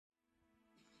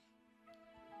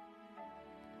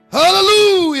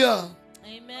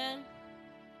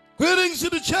greetings to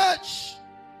the church.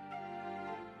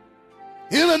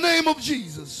 In the name of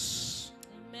Jesus.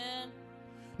 Amen.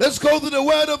 Let's go to the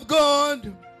word of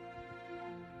God.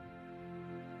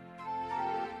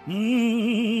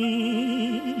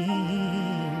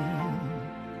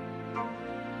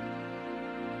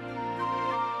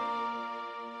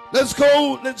 Let's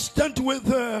go. Let's stand with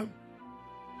her.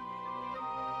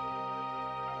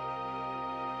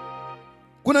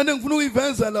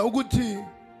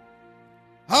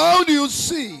 How do you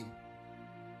see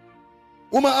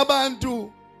uma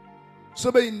abantu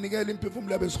sebeyinikela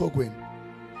imphefumulo yabo esihogweni?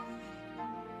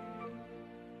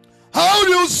 How do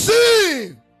you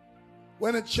see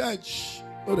when a church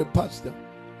or a pastor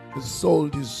has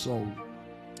sold his soul?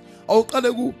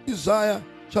 Awuqale ku Isaiah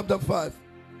chapter 5.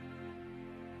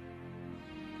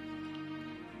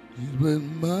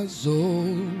 When my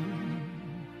soul,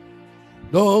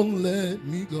 don't let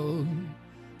me go.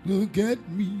 Look at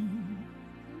me,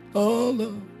 all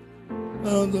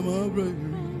under my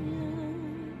bravery.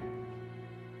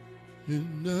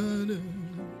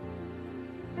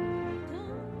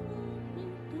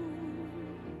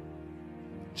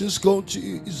 Just go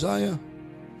to Isaiah.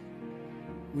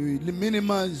 We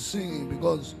minimize singing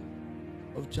because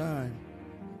of time.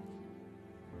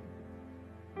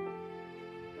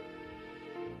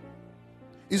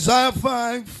 Isaiah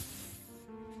 5.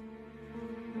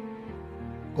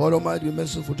 God Almighty, we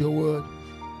merciful for your word.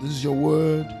 This is your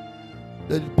word.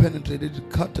 Let it penetrate, let it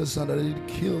cut asunder, let it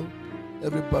kill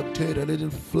every bacteria, let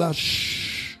it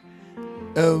flush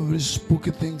every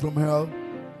spooky thing from hell.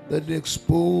 Let it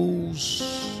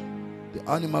expose the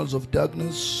animals of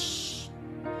darkness.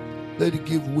 Let it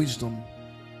give wisdom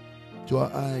to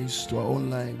our eyes, to our own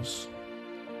lives.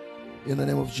 In the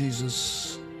name of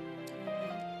Jesus.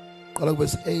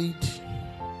 Verse 8.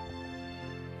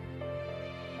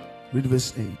 Read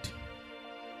verse 8.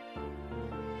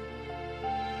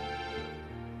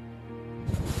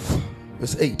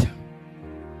 Verse 8.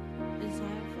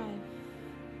 Isaiah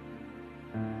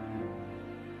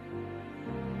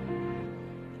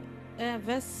 5.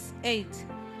 Verse 8.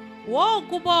 Wo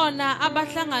kubona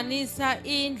abahlanganisa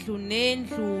indlu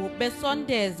nendlu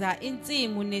besondeza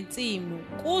insimu nensimu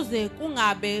kuze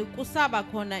kungabe kusaba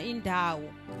khona indawo.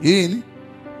 In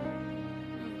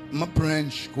my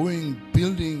branch going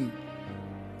building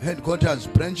headquarters,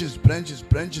 branches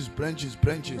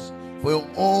for your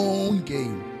own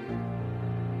gain.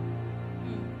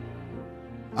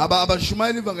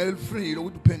 Abashumayela ivangeli free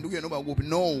lokuthi uphenduke noma kuphi.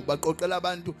 No, baqoqela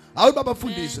abantu awuthi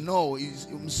babafundise. No, is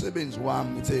umsebenzi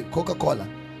wami. It's a Coca-Cola.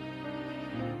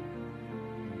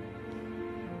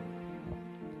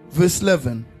 Verse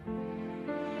 11.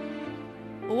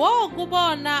 Wo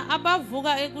kubona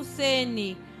abavuka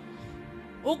ekuseni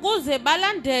ukuze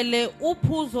balandele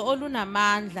uphuzo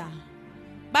olunamandla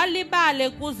balibale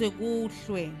kuze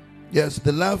kuhlwe. Yes,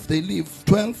 the life they live.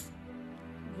 12.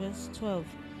 Verse 12.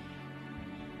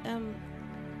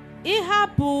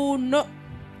 Ihabu no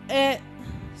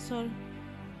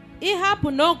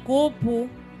Ihabu no gubhu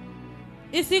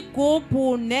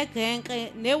isigubhu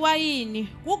negenke newayini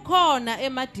kukhona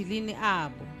emadilini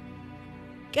abo.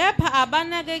 Kepha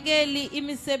abanakekeli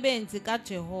imisebenzi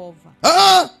kaJehova.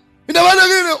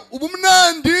 Inabalekile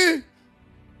ubumnandi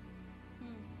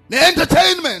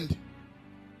ne-entertainment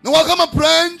nokwakha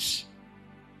ama-branch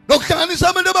nokuhlanganisa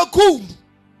abantu abakhulu,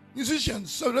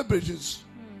 musicians, celebrities,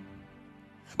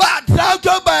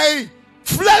 bathathwa by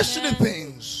fleshly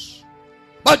things.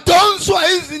 Badonswa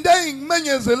izinto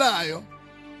ey'ngimenyezelayo.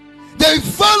 They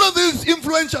follow these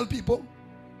influential people.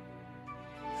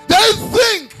 They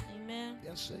think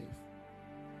they're safe.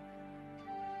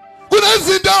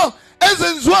 Kunezinto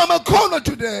ezenziwa amakhono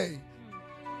today,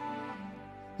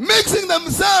 mixing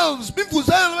themselves,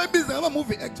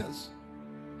 movie actors,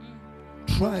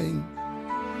 trying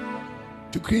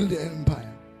to kill the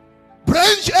empire.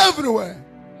 Branch everywhere.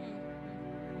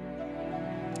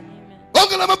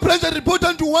 I'm a branch that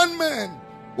important to one man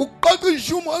who got the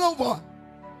shoe all over.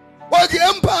 While the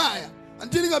empire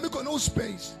until I got no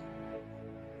space.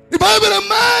 The Bible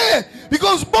is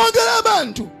because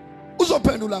Bonga who's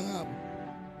open to Langab.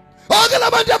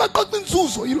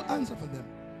 You'll answer for them.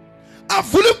 A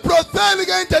fully prophetic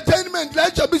entertainment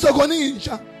like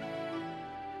Chabisakonisha.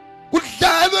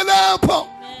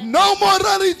 No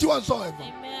morality whatsoever.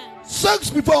 Amen. Sex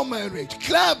before marriage,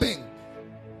 clubbing.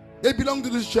 They belong to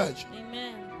this church.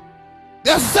 Amen.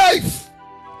 They are safe.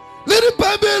 Let it be.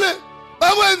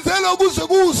 Bawenzela ukuze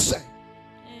kuse.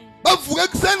 Bavuka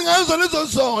ekuseni ngazo lezo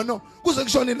zono kuze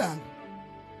kushona ilanga.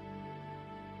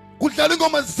 Kudlala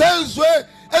ingoma zezwe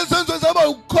ezenzo zaba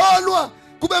ukholwa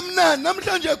kube mnandi.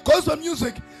 Namhlanje gospel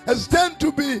music has turned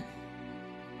to be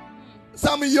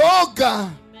some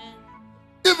yoga. Amen.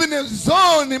 Even a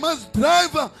zone, he must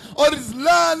drive or his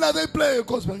lana, they play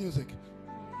gospel music.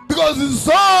 Because the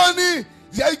zone,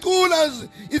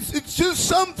 it's just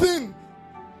something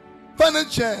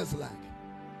financial like.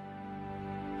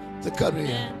 It's a career.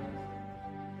 Amen.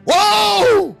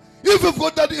 Wow! If you've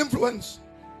got that influence,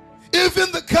 if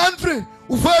in the country,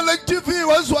 like TV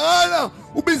was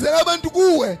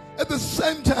at the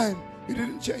same time, you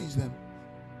didn't change them.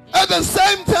 At the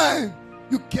same time,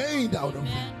 you gained out of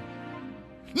them.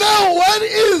 Now, what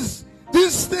is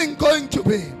this thing going to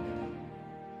be?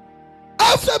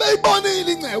 After they born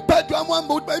in the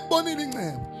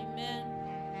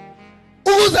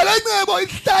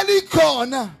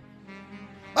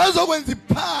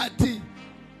party,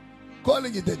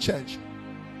 calling it the church.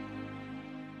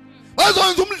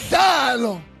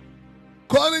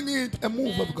 Calling it a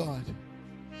move of God.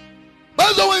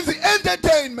 The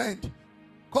entertainment,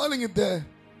 calling it the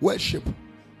worship.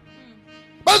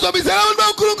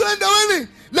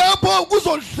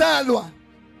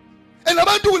 And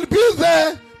abantu will be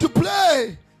there to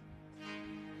play.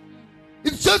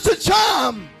 It's just a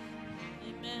charm.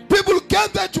 Amen. People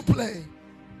get there to play.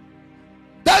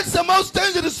 That's the most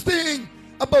dangerous thing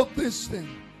about this thing.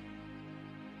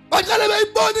 To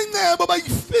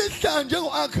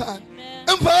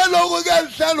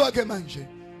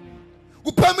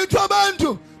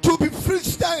be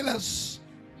freestylers.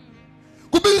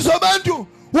 Who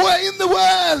are in the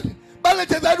world, but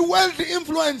that worldly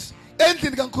influence. Amen.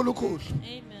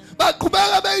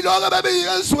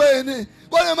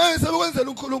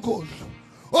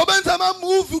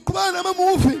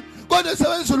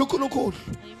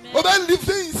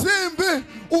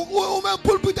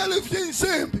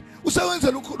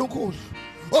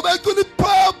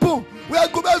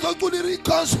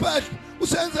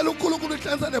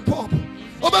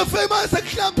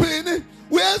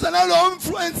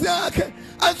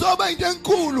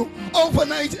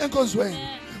 Overnight.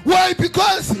 Why?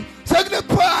 Because the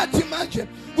party imagine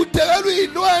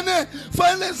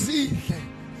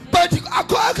but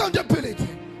accountability.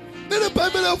 Then the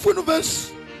Bible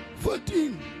verse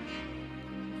 14.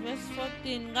 Verse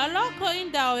 14. Ngalokho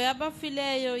indawo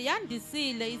yabafileyo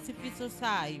yandisile isifiso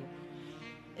sayo.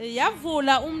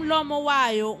 Yavula umlomo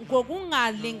wayo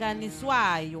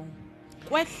ngokungalinganiswayo.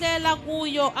 Kwehlela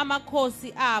kuyo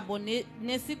amakhosi abo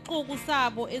nesixuku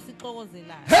sabo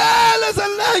esixokozelayo. Hell is a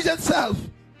lie itself.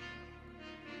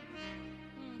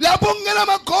 Lapho ngena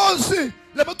amakhosi,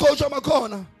 lapho coach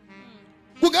amakhona.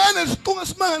 Kungena isiqunga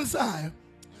simangalisayo.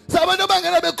 Sabantu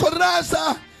abangena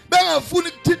bekhorasa, bengafuni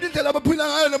ukuthinta indlela abaphila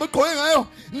ngayo nabagqoke ngayo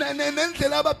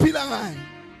nendlela abaphila ngayo.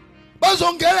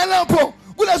 Bazongena lapho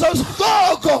kulezo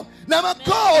sihloko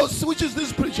namakhosi, which is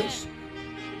these preachers.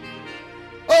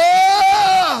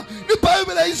 Oh, the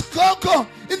Bible is koko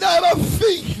indawo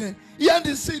abafihle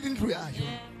iyandisile indlu yayo.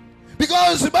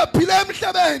 Because baphila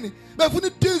emhlabeni bafuna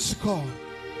disco.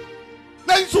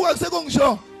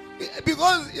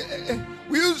 Because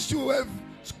we used to have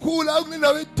school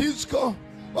akunindawo disco,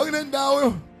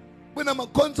 akunindawo kunama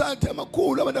concert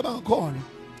amakhulu abantu abangakhona.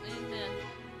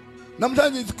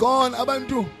 Namhlanje it's gone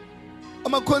abantu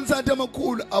ama concert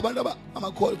amakhulu abantu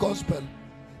ama gospel.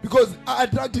 Because I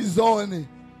attract his zone.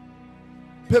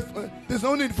 There's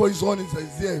no need for his zone.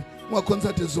 It's here. More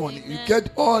concert is zone. You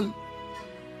get all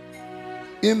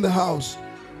in the house.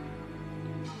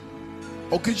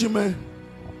 Okijime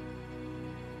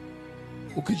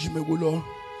gulo.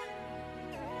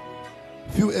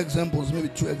 Few examples, maybe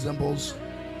 2 examples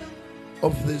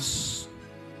of this.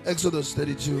 Exodus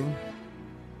 32.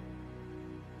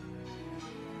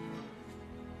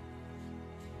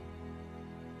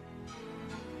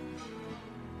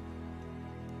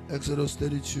 Exodus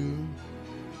 32,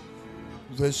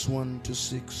 verse 1 to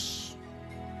 6.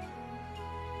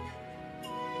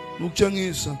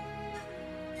 Ukutshengisa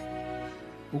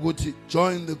ukuthi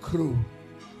join the crew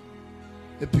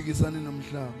ephikisana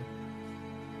nomhlaba.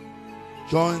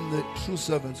 Join the true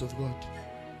servants of God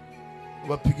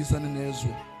abaphikisana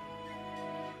nezwe.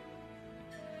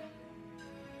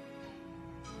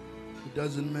 It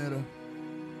doesn't matter.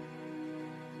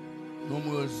 No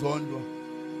more zondwa.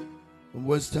 From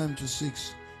verse 10 to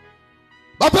 6.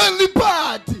 Baphenli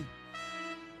party.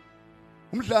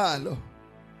 Umdlalo.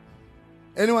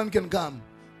 Anyone can come.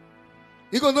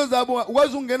 Ikonzo zabo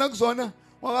ukwazi ungena kuzona,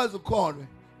 wakazi ukholwe.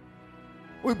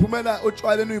 Uyiphumela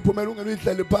utshwaleni uyiphumela ungena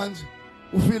uyihlele phansi.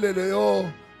 Ufile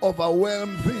leyo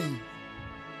overwhelmed thing.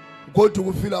 Go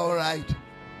to feel all right.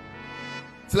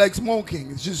 It's like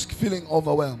smoking. It's just feeling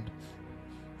overwhelmed.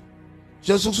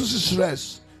 Just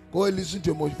stress. Go and listen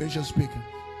to a motivation speaker.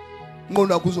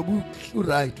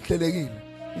 Right,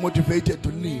 motivated to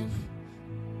live.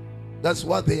 That's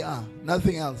what they are,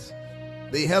 nothing else.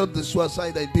 They help the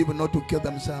suicidal people not to kill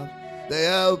themselves. They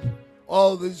help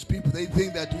all these people. They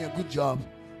think they're doing a good job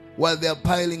while they're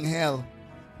piling hell.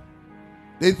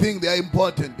 They think they are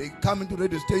important. They come into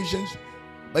radio stations,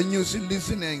 but you see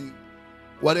listening,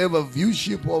 whatever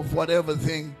viewship of whatever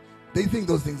thing, they think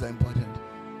those things are important.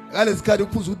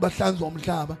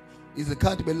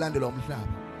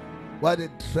 What a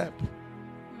trap.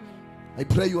 I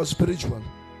pray you are spiritual.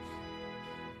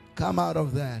 Come out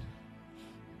of that.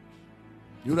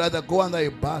 You'd rather go under a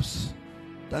bus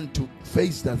than to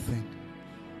face that thing.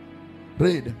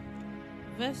 Read.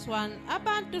 Verse 1.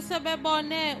 Abantu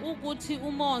sebebone ukuthi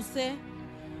uMose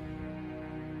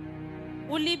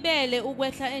ulibele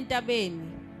ukwehla entabeni.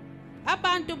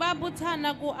 Abantu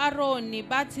babuthana ku-Aroni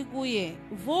bathi kuye,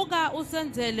 vuka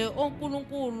usenzele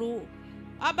onkulunkulu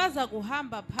abaza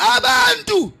kuhamba phambili.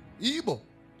 Abantu yibo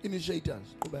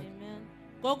initiators. Amen.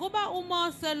 Ngokuba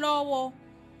uMose lowo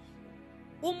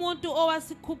umuntu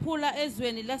owasikhuphula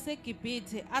ezweni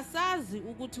laseGibhithe asazi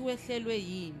ukuthi wehlelwe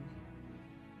yini.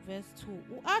 Verse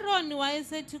 2. U-Aroni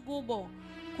wayesethi kubo,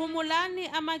 khumulani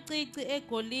amacici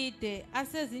egolide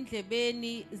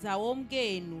asezindlebeni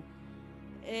zawomkenu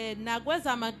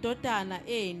nakwezamadodana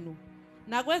enu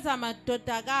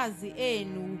nakwezamadodakazi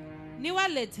enu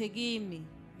niwalethe kimi.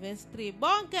 Verse 3.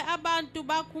 Bonke abantu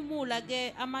bakhumula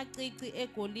ke amacici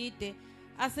egolide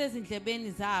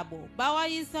asezindlebeni zabo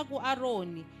bawayisa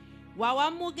ku-Aroni,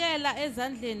 wawamukela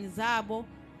ezandleni zabo,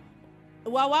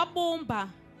 wawabumba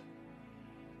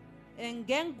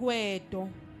ngengwedo,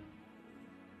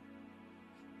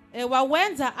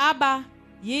 wawenza aba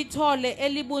yithole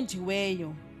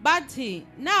elibunjiweyo. Bathi,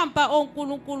 nampa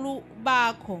onkulunkulu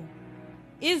bakho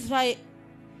Israel,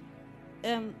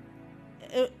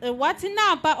 wathi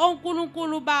nampa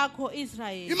onkulunkulu bakho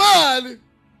Israel. Imali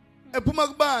ephuma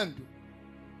kubantu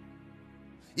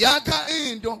yakha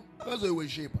into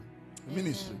bazoyiworshipa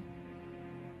ministry.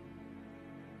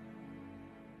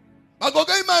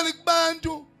 Bagoka imali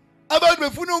kubantu abantu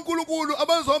befuna uNkulunkulu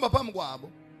abazohamba phambi kwabo,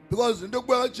 because into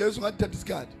kubuya kaJesu ngathatha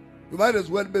isikhathi. You might as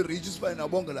well be rich fine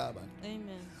abonke laba. Amen.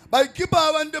 Bayikhipha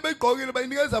abantu ebegqokile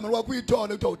bayinikeza imali wakho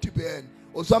uyithole kuthiwa uTPN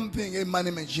or something, a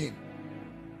money machine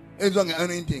enziwa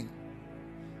nge-anointing.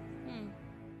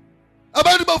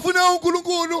 Abantu bafuna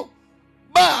uNkulunkulu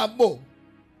babo.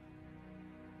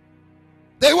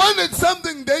 They wanted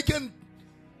something they can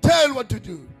tell what to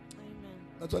do. Amen.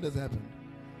 That's what has happened.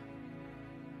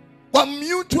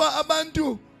 Kwamutwa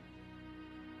abantu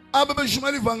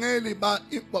ababeshumela ivangeli ba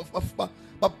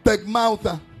big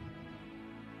mouther.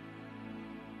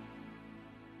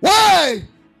 Why?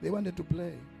 They wanted to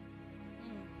play.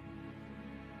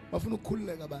 Bafuna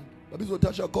ukukhululeka abantu.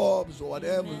 Babizothatha cops or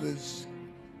whatever. This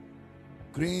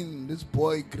green, this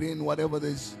boy green, whatever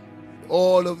this.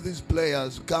 All of these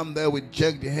players come there with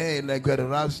jagged hair like a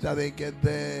rasta. They get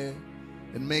there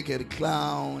and make a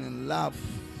clown and laugh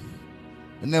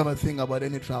and never think about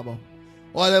any trouble.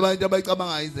 All about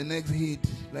is the next hit,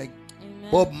 like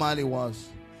Bob Marley was,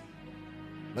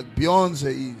 like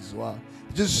Beyonce is. Wow,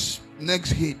 just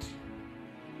next hit.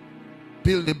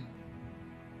 Build a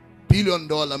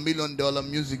 $1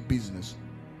 billion music business.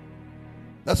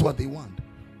 That's what they want.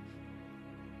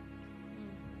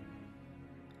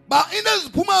 But in this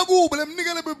Puma Google, I'm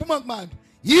nigga be Puma man.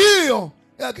 Yeah,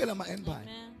 yakela ma empire.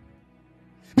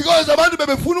 Because abantu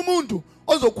bebefuna umuntu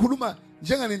ozokhuluma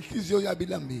njenganenhliziyo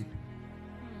yabilambile.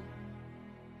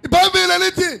 iBhayibheli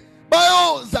lithi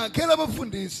bayo zakhela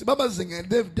abafundisi babazingela.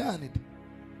 They've done it.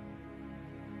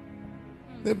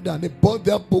 They've done. They bought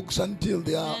their books until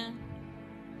they are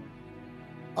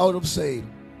out of sale.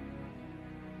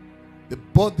 They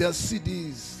bought their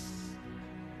CDs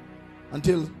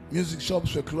until music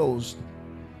shops were closed.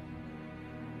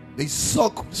 They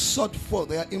sought for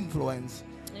their influence,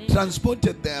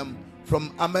 transported them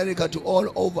from America to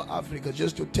all over Africa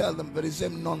just to tell them the very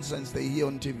same nonsense they hear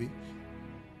on TV.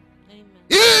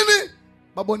 Because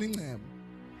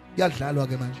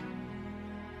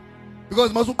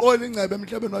what are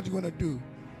you going to do?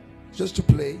 Just to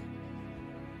play.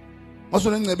 I've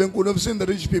seen the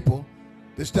rich people.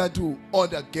 They start to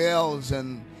order girls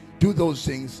and do those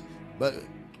things, but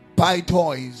buy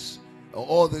toys,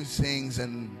 all these things,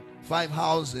 and 5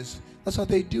 houses. That's what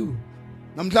they do.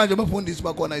 It's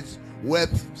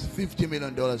worth $50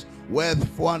 million, worth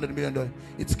 $400 million.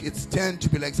 It's tend to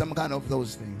be like some kind of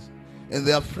those things. And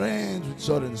they are friends with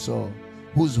so and so.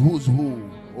 Who's who?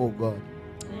 Oh God.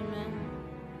 Amen.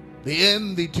 They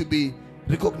envy to be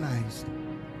recognized.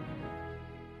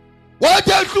 What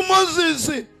else to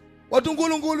Moses? What to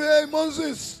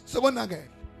Moses? Sekonakele.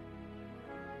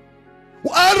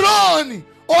 U-Aroni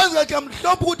owenzeka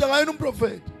mhlophe ukuthi akayena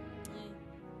umprofeti.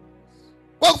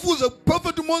 kwakufuze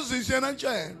prophet Moses yena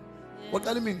ntshela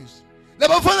waqala iministry.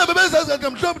 Labafana bebezazi ukuthi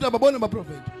mhlawumbe ababone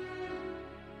abaprofeti.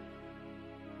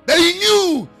 They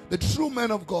knew the true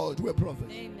men of God were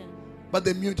prophets. Amen. But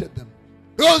they muted them.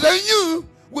 Because they knew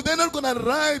they're not going to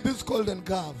ride this golden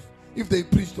calf if they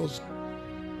preach those.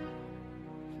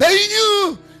 They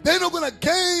knew they're not going to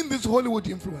gain this Hollywood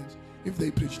influence if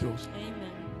they preach those.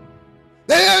 Amen.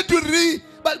 They had to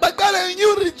but God had a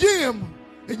new regime,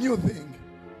 a new thing.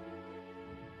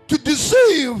 To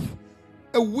deceive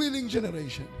a willing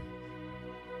generation.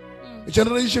 A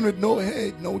generation with no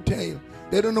head, no tail.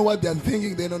 They don't know what they're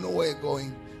thinking. They don't know where they're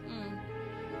going.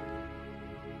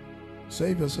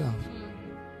 Save yourself.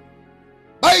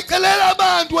 Bayikelela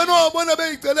abantu wena wabona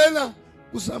beyikelela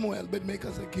uSamuel but make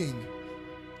us a king.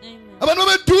 Amen. Abantu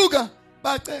beduka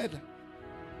bacela.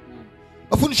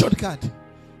 Bafuna shortcut.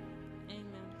 Amen.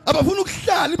 Abafuna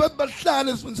ukuhlala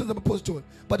bahlale esifundisweni sabapostoli.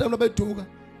 But abantu beduka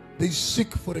they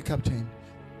seek for a captain.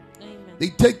 Amen. They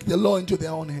take the law into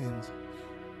their own hands.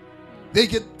 They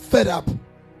get fed up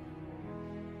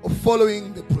of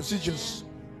following the procedures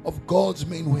of God's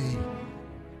main way.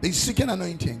 They seek an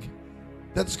anointing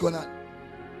that's going to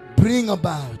bring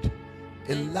about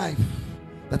a life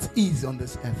that's easy on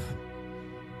this earth.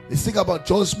 They seek about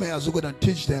Joyce Mayers who are going to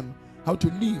teach them how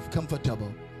to live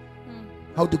comfortable,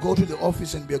 how to go to the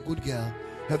office and be a good girl,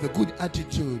 have a good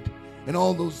attitude, and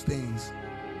all those things.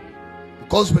 The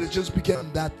gospel has just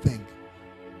become that thing,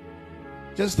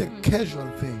 just a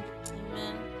casual thing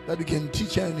that we can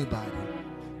teach anybody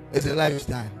as a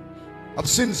lifestyle. I've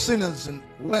seen sinners and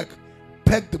work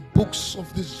pack the books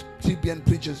of these TBN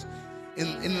preachers.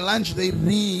 In lunch they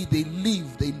read, they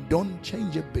live, they don't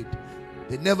change a bit.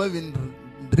 They never even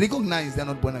recognize they're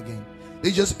not born again.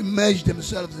 They just immerse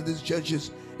themselves in these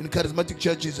churches, in charismatic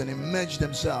churches, and immerse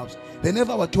themselves. They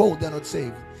never were told they're not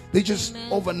saved. They just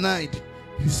overnight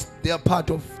they are part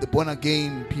of the born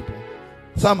again people.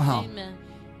 Somehow. Amen.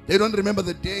 They don't remember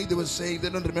the day they were saved. They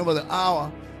don't remember the hour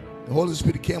the Holy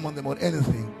Spirit came on them or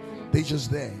anything. They're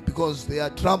just there because they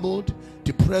are troubled,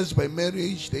 depressed by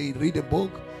marriage. They read a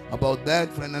book about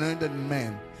that for an anointed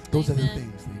man. Those are the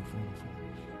things they fall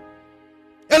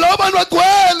for.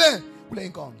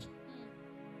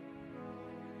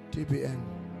 TBN,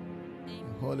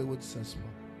 Hollywood Cesspool.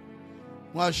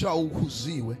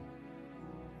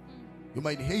 You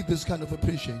might hate this kind of a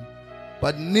preaching,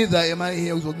 but neither am I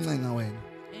here.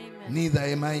 Neither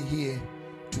am I here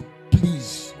to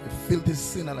please a filthy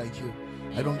sinner like you.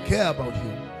 I don't care about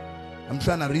you. I'm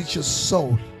trying to reach your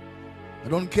soul. I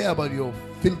don't care about your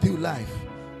filthy life.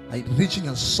 I'm reaching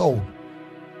your soul.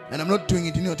 And I'm not doing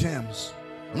it in your terms.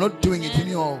 I'm not doing it in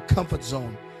your comfort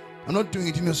zone. I'm not doing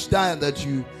it in your style that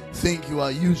you think you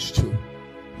are used to.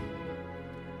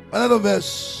 Another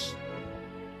verse.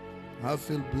 I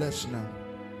feel blessed now.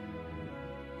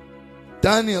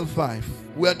 Daniel 5.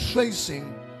 We are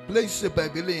tracing place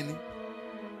eBhayibhelini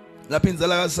lapho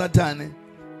inzala kaSathane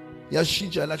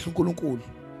yashintsha lahla uNkulunkulu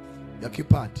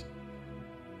yakhiphathi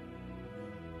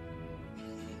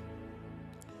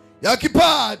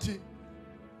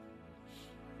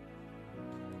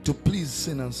to please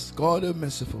sinners. God is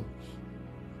merciful.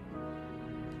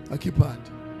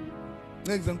 Yakhiphathi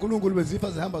ngenza uNkulunkulu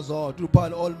bezifa zihamba zodwa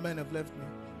uPaul, all men have left me.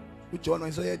 uJohn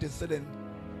wayesayede eseleni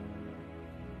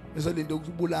eselinde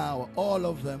ukubulawa. All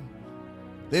of them,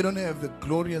 they don't have the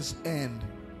glorious end.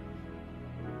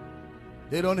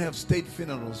 They don't have state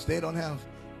funerals. They don't have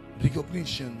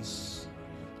recognitions.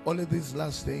 Only these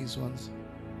last days ones.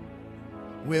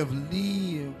 We have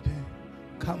lived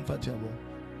comfortable.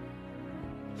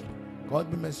 God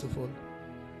be merciful.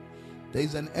 There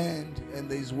is an end and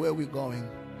there is where we're going.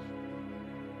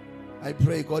 I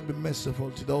pray God be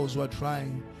merciful to those who are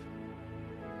trying,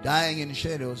 dying in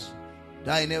shadows,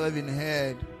 dying never been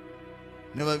heard,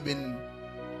 never been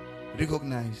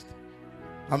recognized.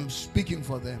 I'm speaking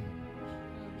for them.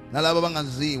 Nalabo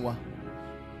bangaziwa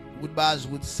ukuthi bazi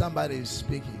ukuthi somebody is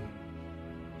speaking.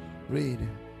 Read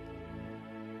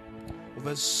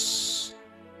verse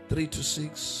 3 to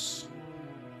 6.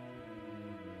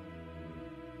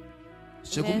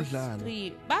 Verse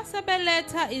 3.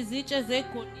 Basebeletha izitshe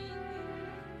zegolide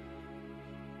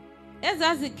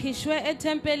ezazikhishwe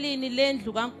etempelini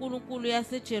lendlu kaNkulunkulu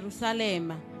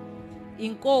yaseJerusalema.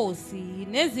 Inkosi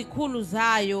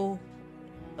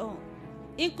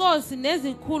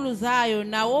nezikhulu zayo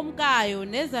nawomkayo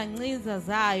nezancinza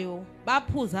zayo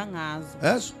baphuza ngazo.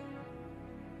 Yes.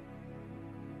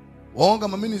 Wonke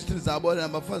ama-ministries abo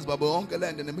nabafazi babo yonke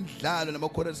le nto nemidlalo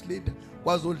nama-chorus leader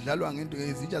kwazi udlalwa ngento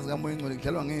izitsha zikamoya engcwele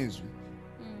kudlalwa ngezwi.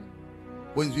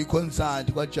 Kwenziwa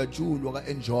i-concert kwajatshulwa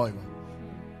ka-enjoywa.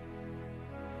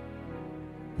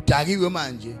 Udakiwe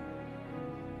manje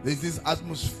There's this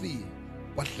atmosphere.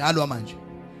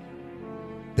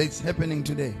 That's happening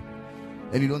today.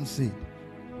 And you don't see it.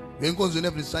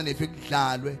 Every Sunday, if you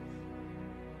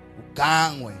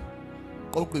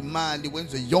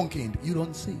you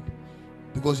don't see it.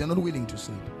 Because you're not willing to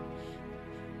see it.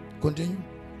 Continue.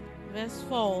 Verse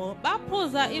 4.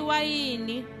 Baphuza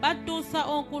iwayini batusa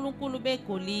onkulunkulu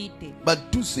begolide.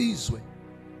 But to sizwe.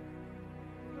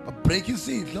 Break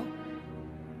isidlo.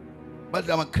 But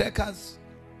ama crackers.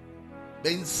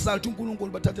 They insult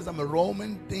unkulunkulu bathathe some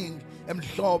Roman thing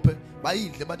emhlophe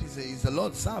bayidle but it's a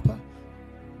Lord's Supper.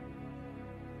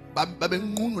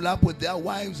 Babenqunu lapho with their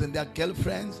wives and their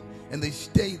girlfriends, and they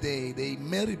stay there. They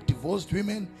marry divorced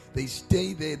women. They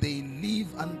stay there. They live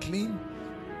unclean.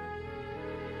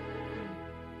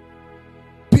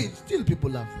 Still people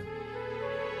love them.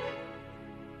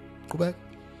 Go back.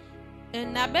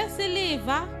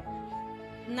 Nabesiliva,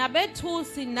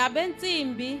 nabethusi,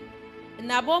 nabensimbi,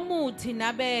 nabomuthi,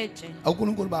 nabeje.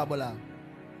 Akunkulunkulu babo la.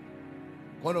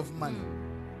 God of money.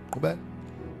 Go back.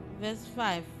 Verse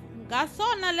 5.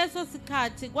 Ngasona leso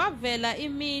sikhathi kwavela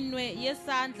iminwe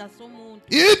yesandla somuntu.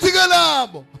 Yithi ke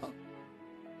labo.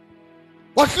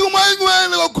 Wahluma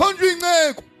ingwele ngokhonjwa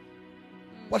inceku.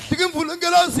 Wahlika imvulo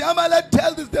ngelosi yama let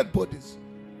tell these dead bodies.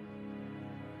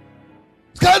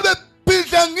 Sikhathi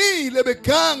bebhidlangile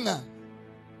beganga.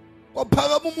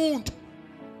 Waphakama umuntu.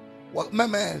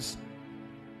 Wamemeza.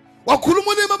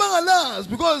 Wakhuluma ulimi abangalazi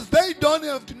because they don't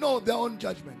have to know their own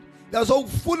judgment. They are so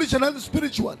foolish and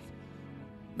unspiritual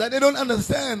that they don't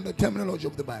understand the terminology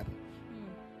of the Bible.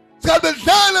 There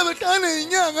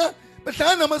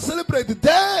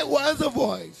was a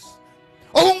voice.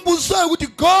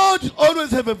 God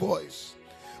always have a voice.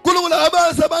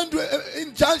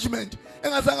 In judgment,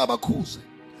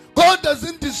 God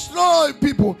doesn't destroy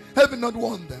people having not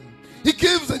warned them. He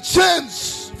gives a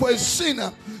chance for a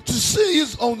sinner to see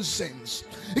his own sins.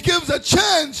 He gives a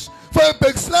chance for a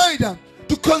backslider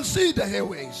to consider her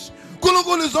ways.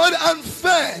 God is not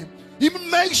unfair. He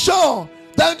makes sure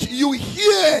that you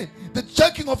hear the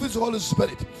checking of his Holy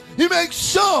Spirit. He makes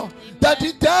sure that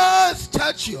he does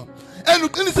touch you and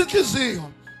innocently see you.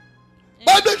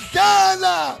 But the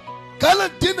Gala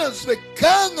dinners with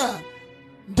Kanga.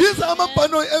 These are my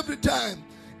every time.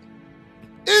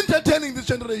 Entertaining this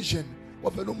generation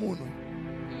of Elumuno.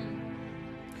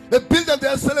 They build that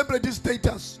their celebrity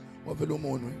status of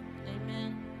Elumuno.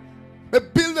 Amen. They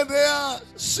build that their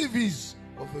CVs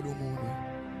of Elumuno.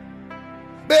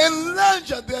 They enlarge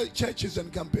their churches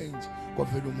and campaigns of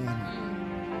Elumuno.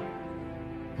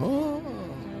 Oh.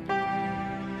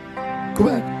 Go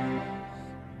back.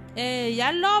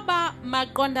 Yaloba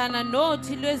maqondana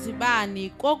nothi lwezibani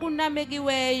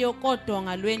kokunamekiweyo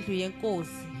kodonga lwendlu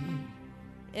yenkosi.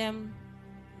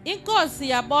 Inkosi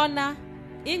yabona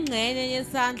ingcenye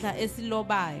yesandla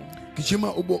esilobayo.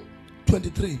 Gijima ubo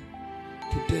 23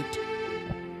 to 30.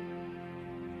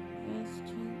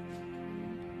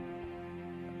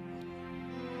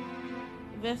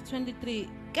 Verse 23.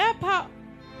 Kepha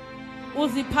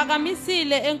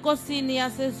uziphakamisile enkosini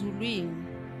yasezulwini.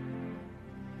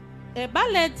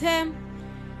 Balethe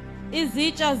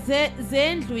izitsha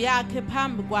zendlu yakhe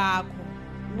phambi kwakho.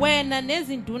 Wena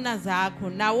nezinduna zakho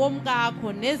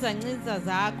nawomkakho nezancinza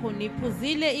zakho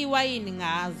niphuzile iwayini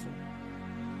ngazo.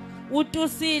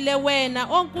 Utusile wena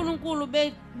onkulunkulu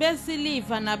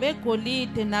besiliva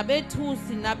nabegolide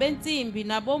nabethusi nabensimbi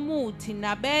nabomuthi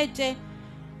nabeje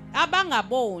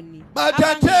abangaboni.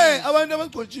 Bathathe abantu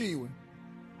abagcotshiwe.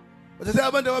 Bathathe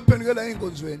abantu abaphendukela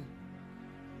einkonzweni.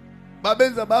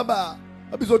 Babenza baba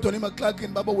babizodona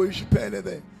eMcLarkin baba worshipele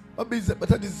there. Babiza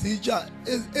bathatha izitsha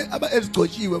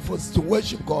ezigcotshiwe for to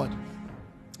worship God.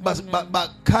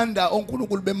 Bakhanda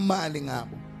onkulunkulu bemali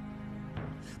ngabo.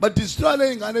 But destroy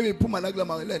le ingane bephuma la kula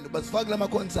makelendo basifaka la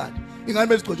concert. Ingane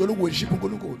bezigcotshola ukuworship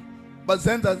uNkulunkulu.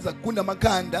 Bazenza zakunda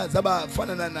amakhanda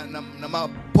zabafana nama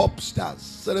pop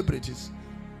stars, celebrities.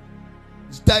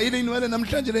 Style inwele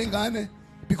namhlanje le ingane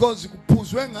because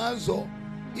kuphuzwe ngazo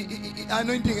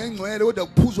anointing engcwele kodwa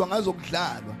kuphuzwa ngazo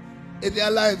kudlalwa.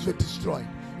 Their lives were destroyed.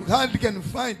 You hardly can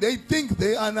find. They think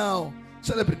they are now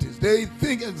celebrities. They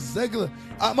think exactly.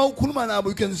 Ukhuluma nabo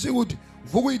you can see ukuthi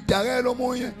vuka idakelo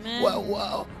omunye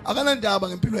akanandaba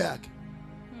ngempilo yakhe.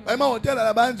 Bayimahotela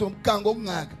labantu omkango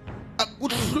okungaka.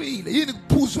 Akuhlwile yini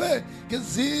kuphuzwe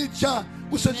ngezitsha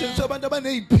kusetshenziswa abantu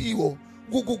abaneziphiwo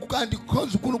kanti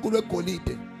kukhonza uNkulunkulu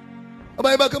wegolide.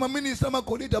 Abaye bakama minister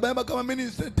amagolide abaye bakama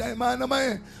minister diamond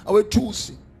amaye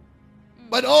awethusi.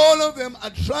 But all of them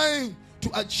are trying to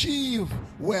achieve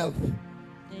wealth.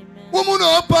 Umuntu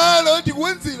ophala uthi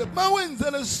kwenzile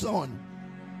mawenzele sona.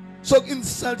 So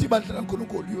insult ibandla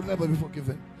kaNkulunkulu, you will never be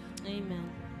forgiven. Amen.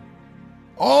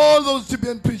 All those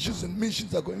Tibetan preachers and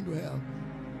missions are going to hell.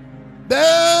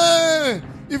 Then,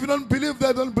 if you don't believe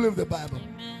that, don't believe the Bible.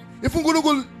 Amen. If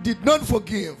Ungulugul did not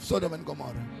forgive Sodom and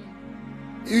Gomorrah,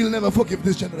 he will never forgive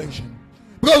this generation.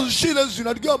 Because she does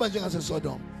not go back as a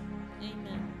Sodom.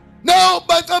 Amen. No,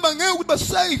 but I'm be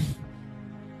safe.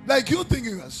 Like you think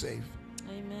you are safe.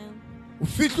 Amen.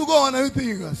 Fit to go on, you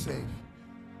think you are safe.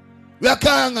 We are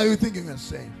carrying, you think you are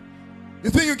safe. You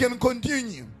think you can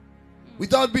continue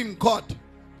without being caught.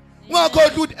 Well,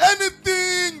 God, with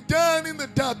anything done in the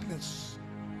darkness,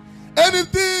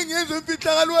 anything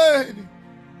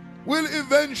will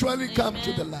eventually come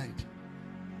to the light.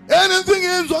 Anything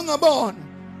is wrong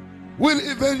will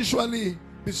eventually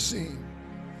be seen.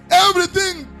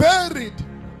 Everything buried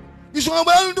is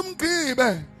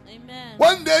Amen.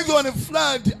 One day you're on a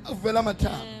flood of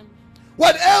Velamata.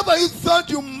 Whatever you thought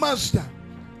you master,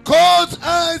 God's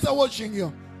eyes are watching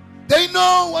you. They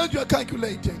know what you're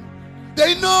calculating.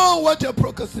 They know what you're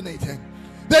procrastinating.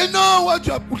 They know what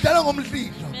you're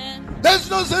putting. There's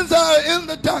no sense in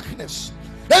the darkness.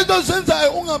 There's no sense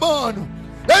ungabona.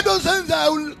 There's no sense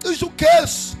issue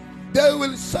case. They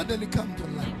will suddenly come to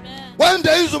light. One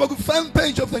day you'll be front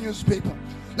page of the newspaper.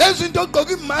 Let's don't go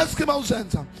give mask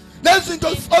center. Let's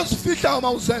don't us fish our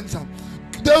mouth center.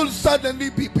 They will suddenly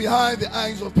be behind the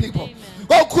eyes of people.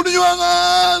 Oh, couldn't you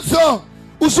answer?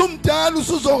 Usumdala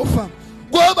usuzofa.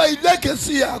 Ngoba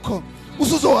ilegacy yakho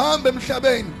usuzohamba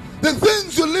emhlabeni. The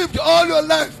things you lived all your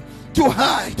life to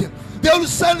hide, they will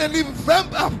suddenly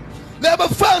ramp up. Never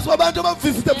fast abantu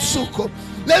abavivita ebusuku.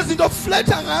 Lezinto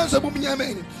fletha ngazo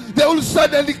ebumnyameni. They will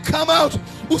suddenly come out.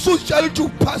 Usujala ukuthi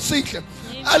uphasile.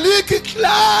 Alikho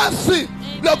iklasi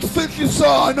lokufihla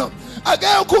isono.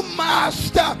 Akekho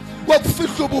umaster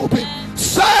wokufihla ububi.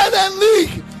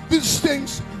 Suddenly these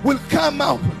things will come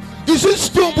out.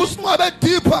 Isisidumbu singabe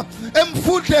deeper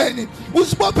emfundeni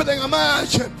usibophele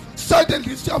ngamatshe.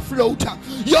 Suddenly siyaflota.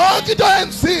 Yonke into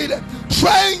enzile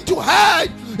trying to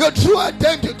hide your true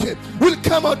identity will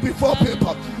come out before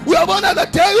people. We are one of the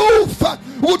day ufa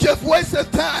would have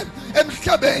wasted time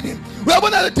emhlabeni. We are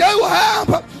one of the day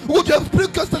uhamba would have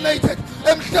procrastinated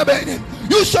emhlabeni.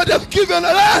 You should have given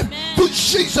a life to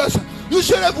Jesus. You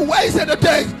should have wasted a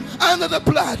day under the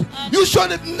blood. You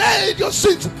should have nailed your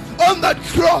sins on that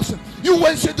cross. You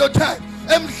wasted your time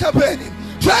emhlabeni,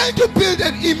 trying to build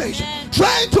an image,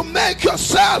 trying to make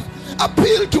yourself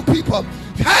appeal to people,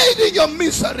 hiding your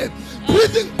misery,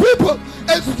 treating people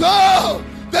as though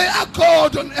they are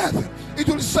God on earth. It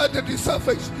will suddenly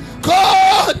surface.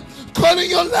 God calling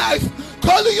your life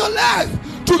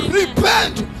to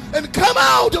repent and come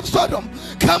out of Sodom,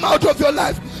 come out of your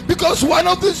life, because one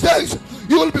of these days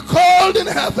you will be called in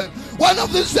heaven. One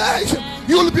of these days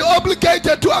you will be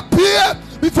obligated to appear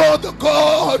before the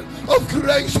God of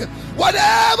creation.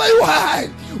 Whatever you hide,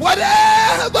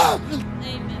 whatever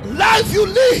life you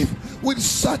live will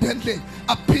suddenly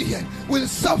appear, will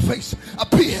surface,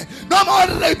 appear. No more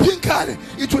raping,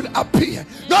 it will appear.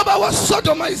 No more what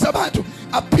Sodom is about to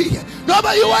appear. No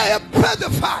more you are a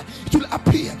pedophile, it will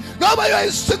appear. No more you are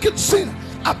a second sinner,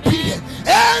 appear.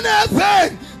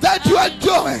 Anything that you are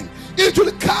doing, it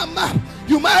will come up.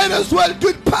 You might as well do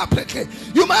it publicly.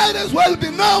 You might as well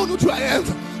be known who I am,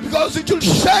 because it will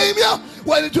shame you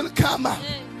when it will come up.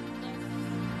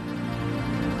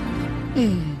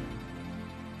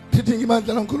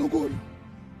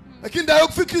 Lakini dayo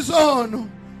kufika izono,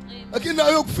 lakini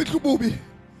dayo kufika ububi,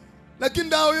 lakini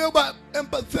dayo yoba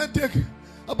empathetic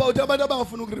about abantu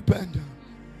abafuna ukurepenta,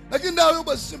 lakini dayo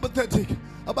yoba sympathetic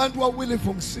abantu who are willing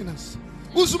for sinners.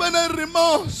 Uzube na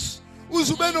remorse,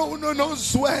 uzube no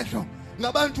zwelo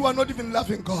ngabantu who are not even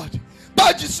loving God.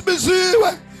 Baji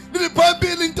sibiziwe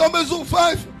nilipambili intombe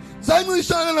ezu5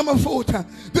 zayimishana namafutha.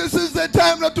 This is the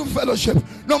time not to fellowship.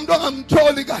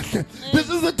 This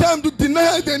is the time to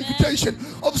deny the invitation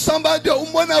of somebody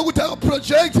who wants to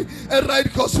project a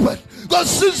right gospel. God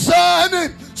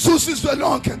sizane susizwe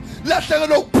lonke lahleka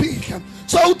lokuphila.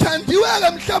 So uthandiwe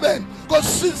emhlabeni God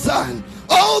sizane.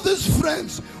 All these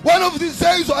friends, one of these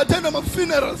days will attend my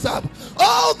funerals up.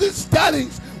 All these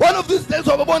darlings, one of these days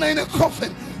will be born in a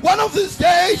coffin. One of these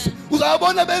days,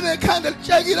 uzabona bene candle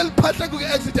changile liphatha ku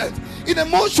accident in a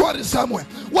mortuary somewhere.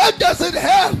 What does it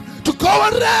have to go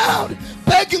around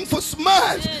begging for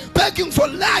smiles, begging for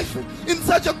life in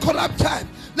such a corrupt time?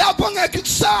 Lapho ngeke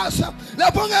kusasa,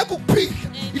 lapho ngeke ukuphila,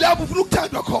 ilapho ufuna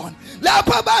ukuthandwa khona.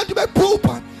 Lapho abantu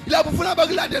bephupha, ilapho ufuna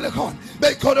bakulandele khona.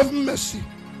 May God of mercy.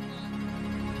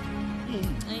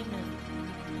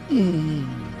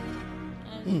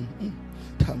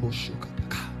 Tambo shuka.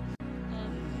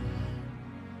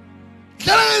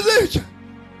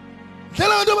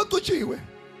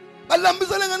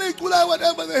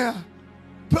 Whatever they are.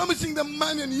 promising them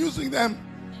money and using them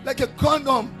like a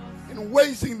condom and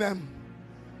wasting them.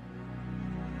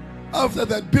 After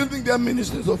that, building their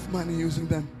ministries of money using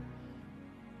them.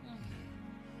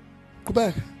 Go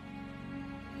back.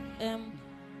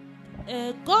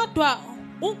 Kodwa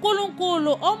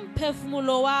uNkulunkulu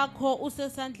omphefumulo wakho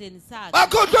usesandleni sakhe.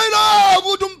 Akhohlwa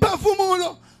ukuthi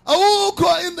umphefumulo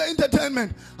awukho in the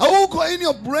entertainment, awukho in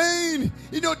your brain,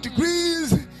 in your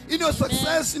degrees, in your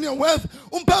success, in your wealth.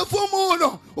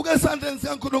 Umphefumulo ukesandleni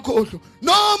sikaNkulunkulu.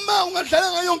 Noma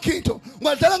ungadlala ngayo yonke into,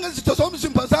 ungadlala ngezitho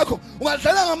zomzimba zakho,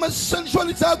 ungadlala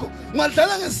ngama-sensuality akho,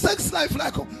 ungadlala nge-sex life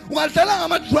lakho, ungadlala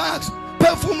ngama-drugs.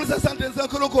 Perfume sesandleni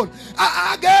sikaNkulunkulu.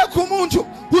 Akekho umuntu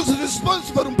who's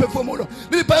responsible for umphefumulo.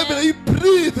 The Bible, he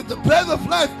breathed the breath of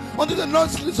life onto the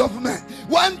nostrils of man.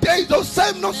 One day those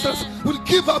same nostrils will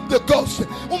give up the ghost.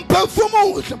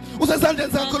 Umphefumulo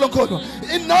usesandleni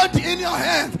sikaNkulunkulu. Not in your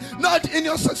hands, not in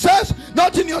your success,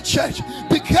 not in your church.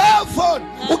 Be careful.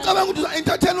 Ucabanga ukuthi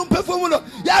entertain umphefumulo.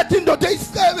 Yathi indoda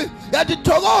eyisebe, yathi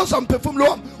thokoza umphefumulo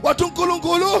wami. Wathi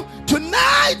uNkulunkulu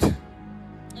tonight.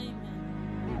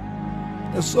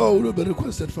 A soul will be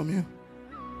requested from you.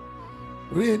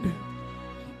 Read.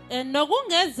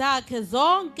 Nokungezakhe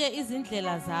zonke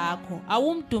izindlela zakho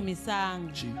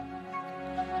awumdumisanga.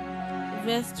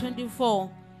 Verse 24.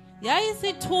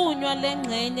 Yayisithunywa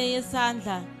lengxenye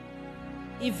yesandla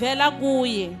ivela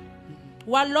kuye.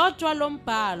 Walotshwa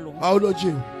lombhalo.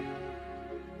 Awulotshiwe.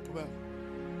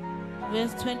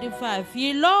 Verse 25.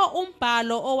 Yilo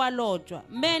umbhalo owalotshwa.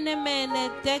 Mene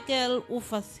tekel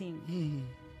ufasim.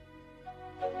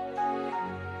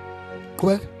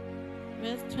 Correct.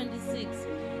 Verse 26.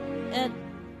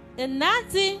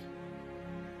 Nathi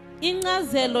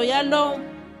incazelo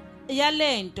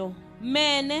yalento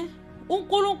mene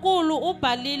uNkulunkulu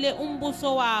ubhalile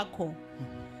umbuso wakho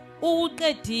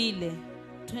uqedile.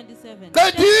 27.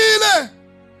 Qedile.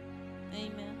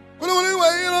 Amen. UNkulunkulu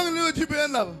wayilonke liyothiphe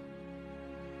laba.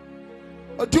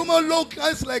 A two more low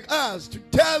guys like us to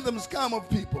tell them scam of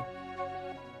people.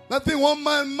 Nothing one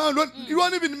man, you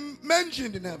won't even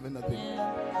mentioned in heaven. Nothing.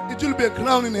 Yeah. It will be a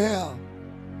crown in hell.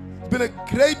 It's been a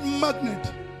great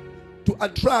magnet to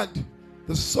attract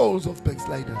the souls of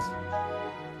backsliders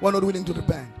who are not willing to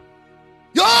repent.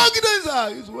 Young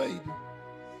desire is weight.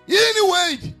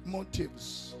 Anyway,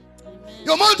 motives. Amen.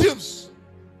 Your motives.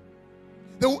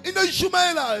 The inner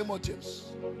Shumaila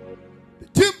motives.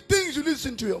 The things you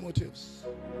listen to, your motives.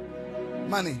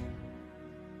 Money.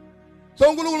 So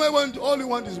all you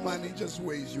want is money, just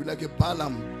weighs you like a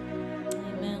Balaam.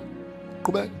 Amen.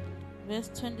 Go back. Verse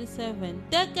 27.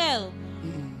 Tekel.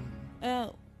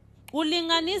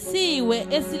 Ulinganisiwe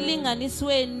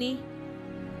esilinganisweni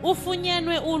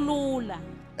ufunyenwe ulula.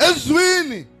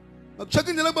 Ezwini. Makucheka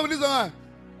indlela ababaliza ngayo.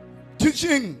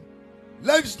 Teaching,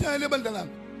 lifestyle ebandla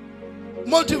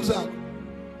motives akho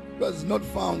was not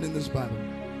found in this Bible.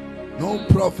 No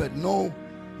prophet, no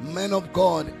man of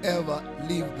God ever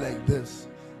lived like this.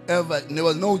 Ever. There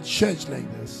was no church like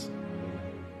this.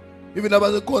 Even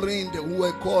about the Corinth who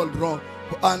were called wrong,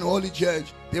 unholy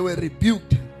church, they were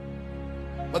rebuked.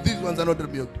 But these ones are not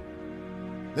rebuked.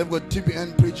 They've got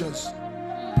TPN preachers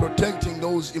protecting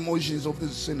those emotions of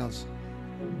these sinners.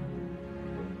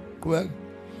 Correct?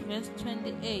 Verse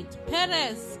 28.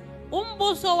 Perez,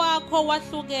 umbuso wakho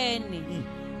wahlukene.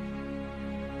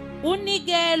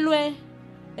 Unikelwe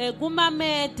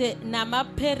kumamede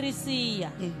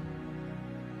namaPheresiya.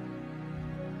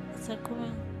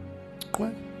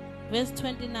 Verse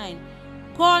 29.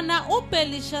 Khona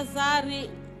uBelishazari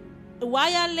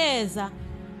wayaleza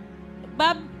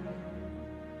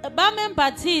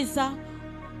bamembathisa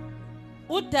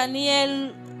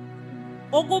uDaniel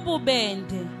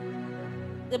okububende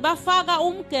bafaka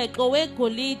umgexo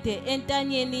wegolide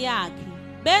entanyeni yakhe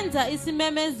benza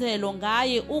isimemezelo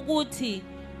ngaye ukuthi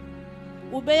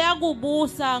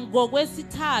ubeyakubusa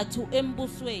ngokwesithathu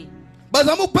embusweni.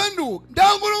 Bazama ukuphenduka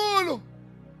ndankulunkulu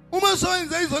uma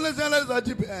sowenze izona eziyala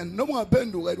zathi TPN noma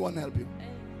ungaphenduka it won't help you.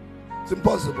 It's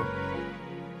impossible.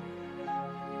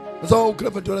 So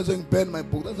clever to saying pen my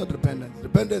book. That's not repentance.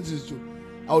 Repentance is to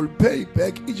I will pay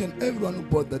back each and everyone who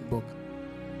bought that book.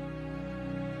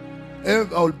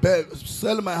 If I will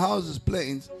sell my houses,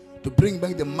 planes to bring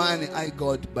back the money I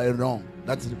got by wrong.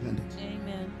 That's repentance.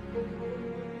 Amen.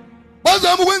 But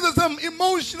some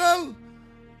emotional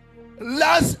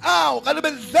last hour. It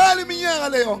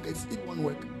won't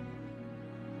work.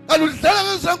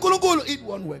 It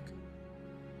won't work.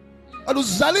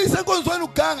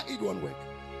 It won't work.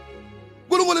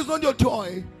 Gulungulu is not your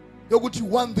toy. You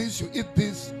want this, you eat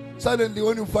this. Suddenly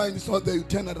when you find it's not there, you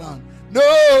turn around.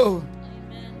 No.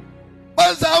 Amen.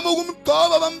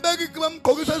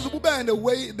 The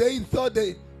way they thought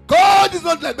God is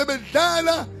not like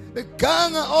Bebedala, the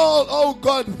Ganga, all. Oh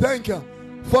God, thank you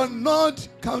for not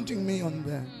counting me on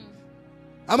that.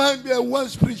 I might be a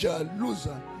worse preacher, a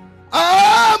loser.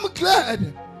 I'm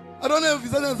glad. I don't know if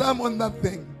it's I'm on that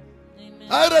thing. Amen.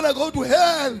 I'd rather go to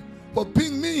hell for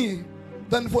being me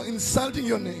than for insulting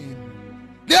your name.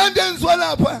 The evidence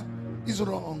is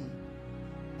wrong.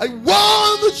 I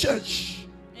want the church,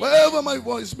 wherever my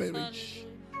voice may reach.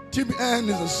 TBN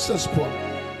is a cesspool.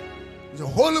 It's a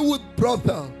Hollywood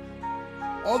brothel.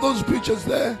 All those preachers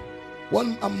there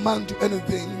won't amount to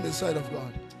anything in the sight of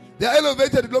God. They are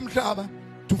elevated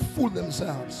to fool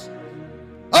themselves.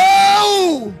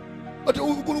 Oh! But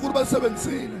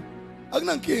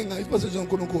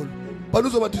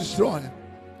destroy.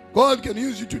 God can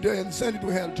use you today and send you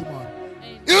to hell tomorrow.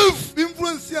 If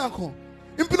influence yako,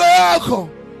 impilo yako,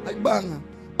 ayibanga.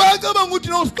 Bagaba nguthi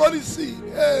no scholarship.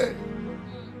 Hey.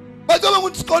 Bagaba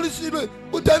nguthi scholarship.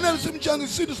 UDaniel simchanga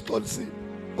isithi scholarship.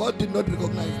 God did not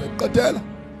recognize that. Katela.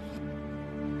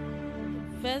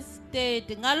 Verse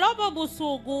 30. Ngalobo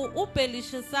busuku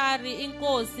uBelishazari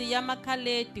inkosi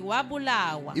yamakhaledi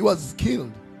wabulawa. He was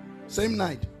killed same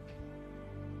night.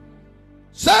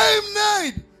 Same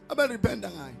night. Abarependa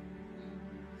ngayo.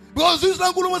 Because this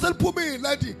Nankulu was helping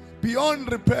like beyond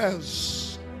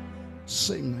repairs.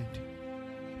 Same night.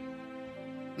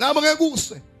 Now in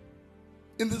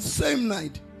the same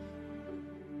night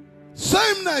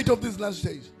of these last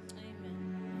days,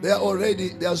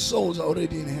 amen, their souls are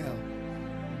already in hell.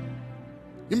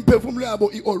 Imphefumulo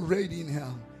is already in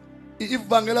hell.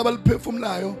 Ivangela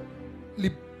baliphefumulayo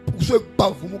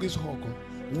likusebhavumuka isihoko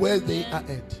where they are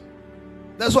at.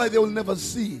 That's why they will never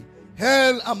see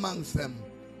hell amongst them.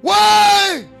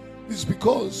 Why? It's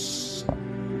because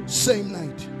same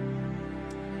night,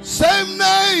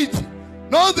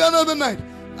 not the another night,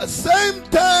 at same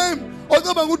time.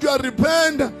 Although you are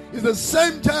repent, it's the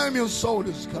same time your soul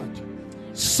is cut.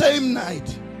 Same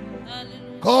night.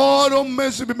 God, oh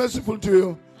mercy, be merciful to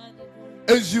you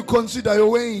as you consider your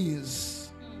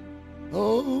ways.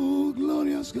 Oh,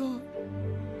 glorious God,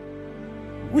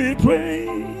 we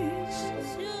praise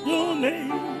your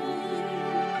name.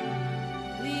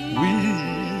 We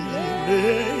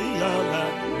lay our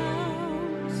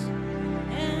lives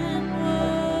and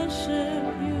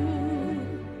worship you.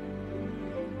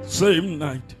 Same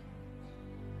night.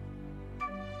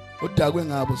 Udagwe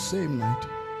ngabo same night.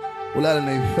 Ulala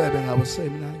nayifebe ngabo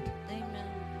same night. Amen.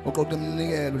 Uqoqa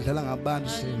umnikelo udlala ngabantu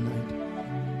same night.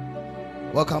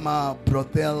 Wakama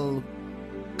brothel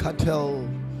cartel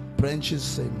branches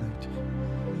same night.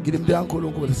 Ngidimde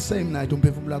yankulunkulu the same night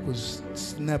umphefumulo wakho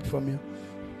snap from you.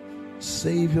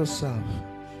 Save yourself.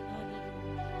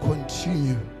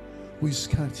 Continue. Who is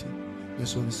cutting?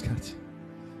 This one is cutting.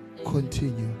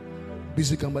 Continue.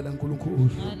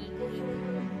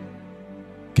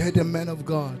 Get a man of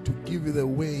God to give you the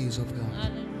ways of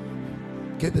God.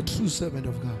 Get the true servant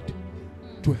of God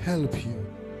to help you.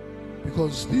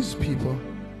 Because these people,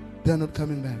 they are not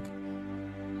coming back.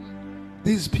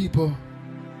 These people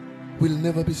will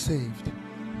never be saved.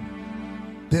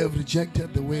 They have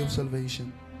rejected the way of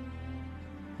salvation.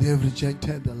 They have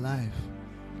rejected the life.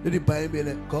 The Bible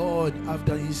that God,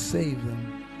 after He saved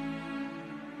them,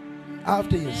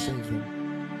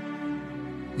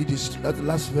 it is at the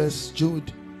last verse,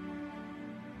 Jude.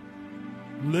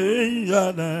 Lay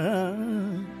your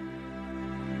down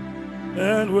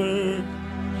and work.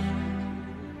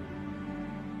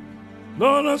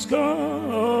 Lord, let's go.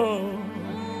 Oh,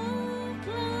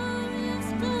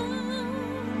 glorious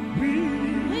God. We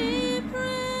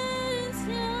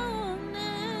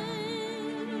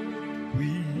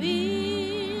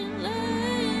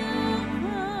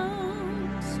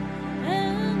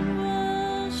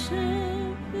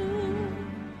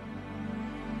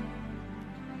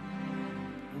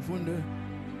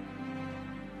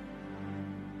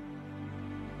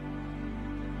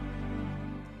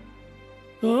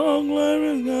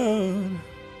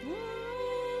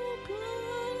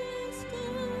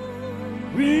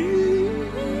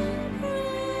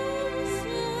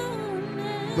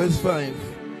Verse 5.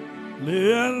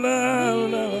 lay our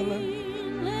lives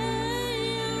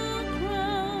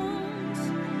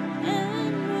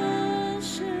and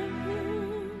worship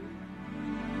you.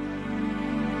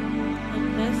 And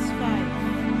verse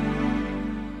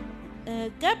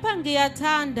 5. Kepha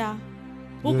ngiyathanda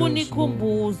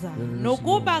ukunikhumbuza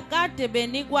nokuba kade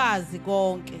benikwazi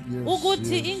konke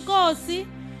ukuthi inkosi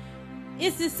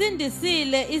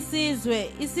isisindisile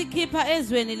isizwe isikhipha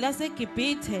ezweni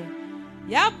laseGibhithe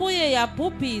yabuye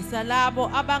yabhubhisa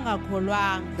labo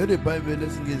abangakholwanga. The Bible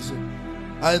lesingizwe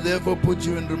I therefore put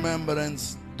you in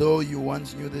remembrance, though you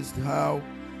once knew this, how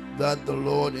that the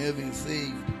Lord, having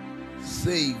saved.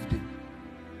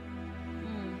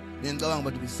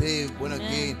 But to be saved, born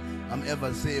again, I'm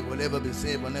ever saved, will ever be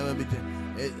saved, will never be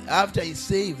after he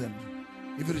saved them.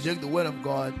 If you reject the word of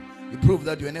God, you prove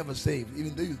that you are never saved,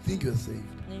 even though you think you are saved.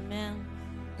 Amen.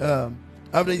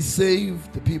 After he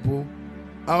saved the people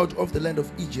out of the land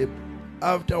of Egypt,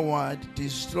 afterward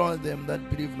destroyed them that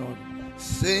believe not.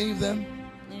 Save them.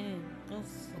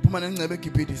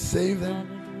 Save them.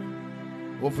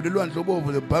 Over the land,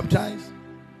 over the baptized,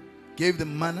 gave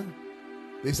them manna.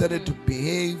 They started to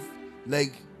behave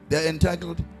like they're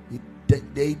entitled.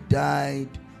 They died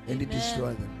and he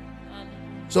destroyed them.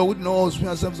 So we know, we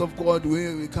are sons of God,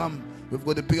 where we come, we've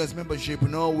got the biggest membership. You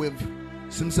know, we've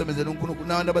some sevens that don't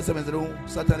now number sevens that don't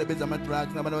Saturday based on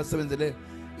drugs, number sevens that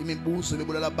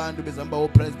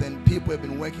president. People have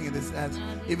been working in this earth.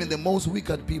 Even the most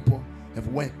wicked people have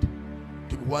worked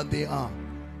to what they are.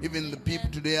 Even the people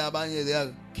today they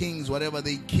are kings, whatever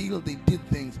they killed, they did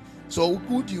things. So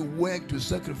good you work to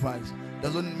sacrifice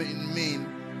doesn't mean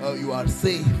you are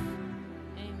safe.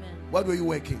 Amen. What were you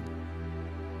working?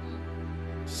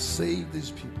 Save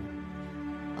these people.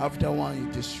 After one,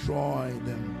 you destroy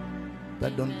them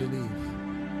that don't believe.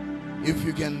 If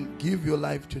you can give your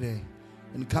life today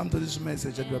and come to this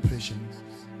message at your patience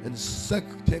and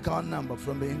take our number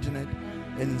from the internet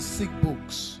and seek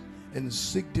books and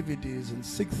seek DVDs and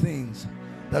seek things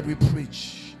that we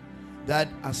preach that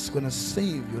are going to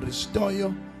save you, restore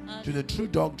you to the true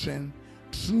doctrine,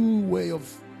 true way of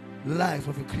life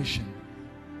of a Christian.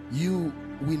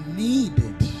 We need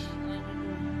it.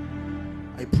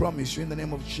 I promise you in the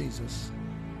name of Jesus.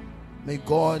 May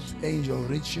God's angel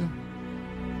reach you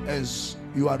as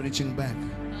you are reaching back.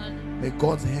 May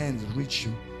God's hands reach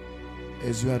you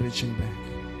as you are reaching back.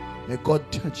 May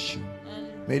God touch you.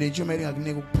 May the Jumeri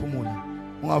Agnego Pumula.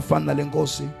 Ungafana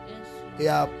lenkosi.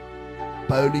 Yeah,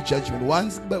 biology judgment.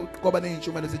 Once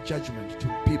Kobanation is a judgment to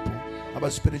people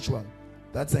about spiritual.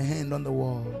 That's a hand on the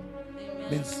wall.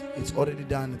 Means it's already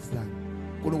done, it's done.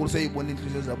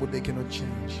 They cannot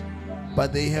change.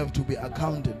 But they have to be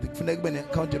accounted. The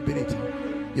accountability.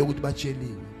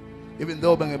 Even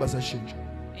though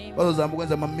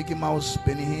Mickey Mouse,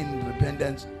 Penny Hinn,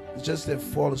 repentance, it's just a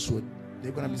falsehood.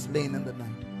 They're going to be slain in the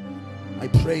night. I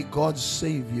pray God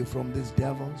save you from these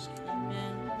devils.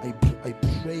 I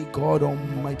pray God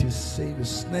Almighty save you,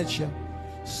 snatch you,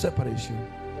 separate you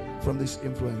from this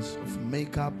influence of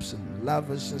makeups and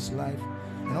lavishness life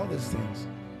and all these things.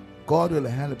 God will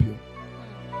help you.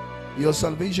 Your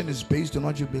salvation is based on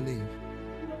what you believe.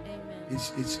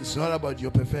 It's not about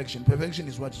your perfection. Perfection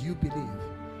is what you believe.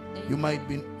 You might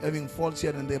be having faults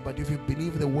here and there, but if you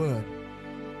believe the word,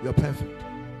 you're perfect.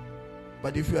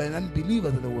 But if you are an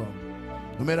unbeliever to the world,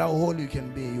 no matter how holy you can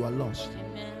be, you are lost.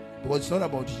 Amen. Because it's not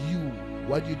about you,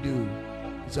 what you do.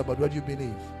 It's about what you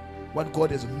believe, what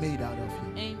God has made out of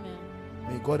you. Amen.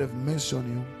 May God have mercy on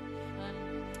you.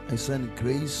 I send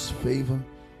grace, favor.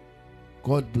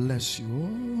 God bless you.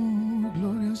 Oh,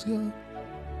 glorious God.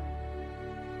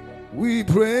 We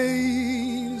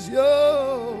praise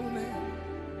your name.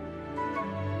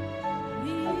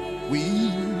 We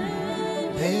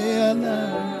lay our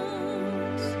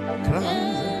lives,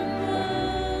 crowns,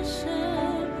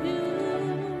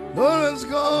 glorious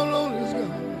God, glorious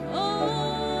God.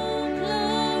 Oh,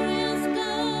 glorious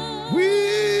God. We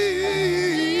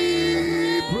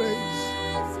praise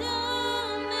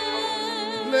your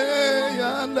name. lay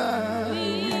our lives,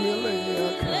 we will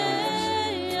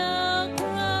lay our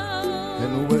crowns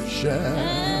and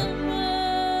worship.